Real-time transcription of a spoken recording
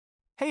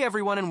Hey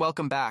everyone and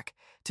welcome back.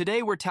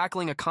 Today we're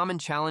tackling a common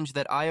challenge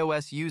that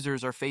iOS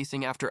users are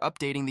facing after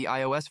updating the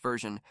iOS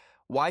version: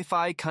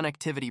 Wi-Fi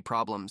connectivity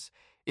problems.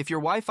 If your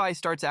Wi-Fi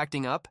starts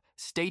acting up,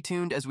 stay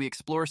tuned as we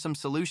explore some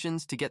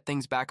solutions to get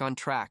things back on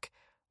track.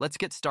 Let's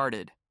get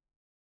started.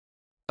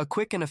 A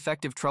quick and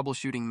effective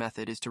troubleshooting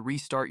method is to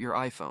restart your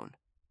iPhone.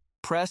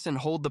 Press and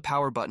hold the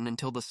power button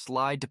until the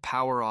slide to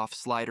power off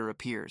slider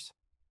appears.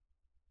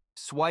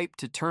 Swipe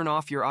to turn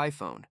off your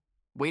iPhone.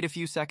 Wait a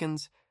few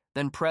seconds,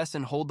 then press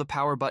and hold the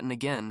power button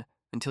again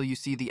until you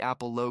see the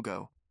Apple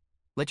logo.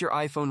 Let your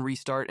iPhone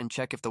restart and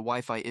check if the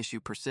Wi-Fi issue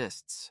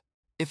persists.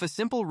 If a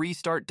simple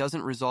restart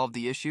doesn't resolve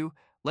the issue,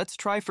 let's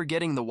try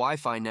forgetting the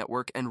Wi-Fi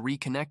network and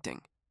reconnecting.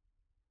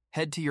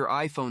 Head to your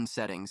iPhone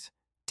settings,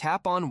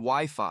 tap on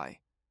Wi-Fi,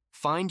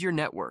 find your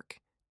network,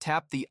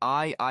 tap the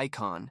I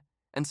icon,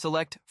 and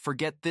select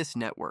Forget this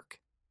network.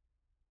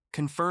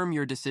 Confirm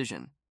your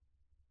decision.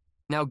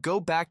 Now go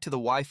back to the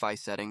Wi-Fi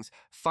settings,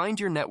 find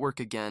your network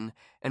again,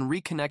 and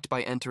reconnect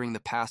by entering the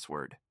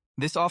password.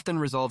 This often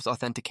resolves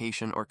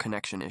authentication or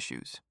connection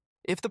issues.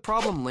 If the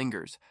problem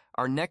lingers,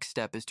 our next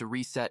step is to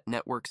reset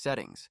network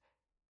settings.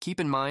 Keep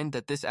in mind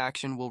that this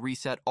action will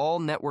reset all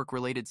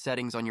network-related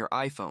settings on your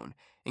iPhone,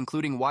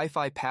 including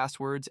Wi-Fi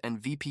passwords and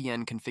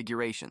VPN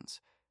configurations.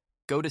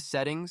 Go to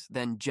Settings,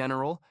 then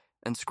General,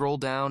 and scroll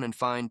down and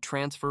find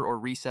Transfer or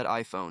Reset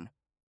iPhone.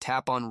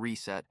 Tap on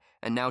Reset,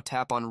 and now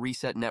tap on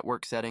Reset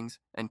Network Settings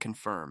and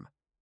confirm.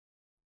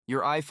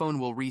 Your iPhone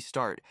will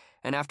restart,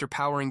 and after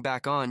powering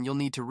back on, you'll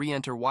need to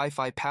re-enter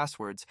Wi-Fi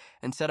passwords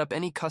and set up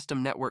any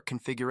custom network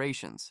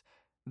configurations.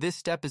 This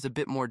step is a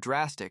bit more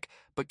drastic,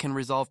 but can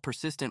resolve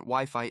persistent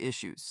Wi-Fi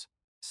issues.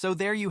 So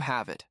there you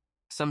have it,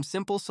 some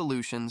simple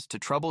solutions to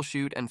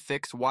troubleshoot and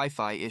fix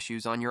Wi-Fi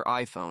issues on your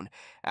iPhone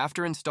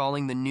after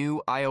installing the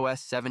new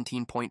iOS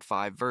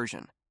 17.5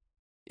 version.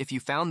 If you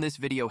found this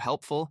video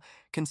helpful,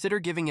 consider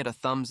giving it a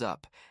thumbs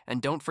up,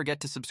 and don't forget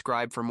to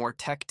subscribe for more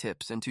tech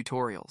tips and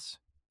tutorials.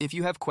 If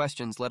you have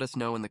questions, let us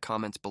know in the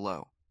comments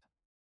below.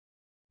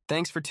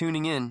 Thanks for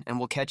tuning in, and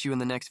we'll catch you in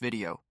the next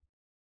video.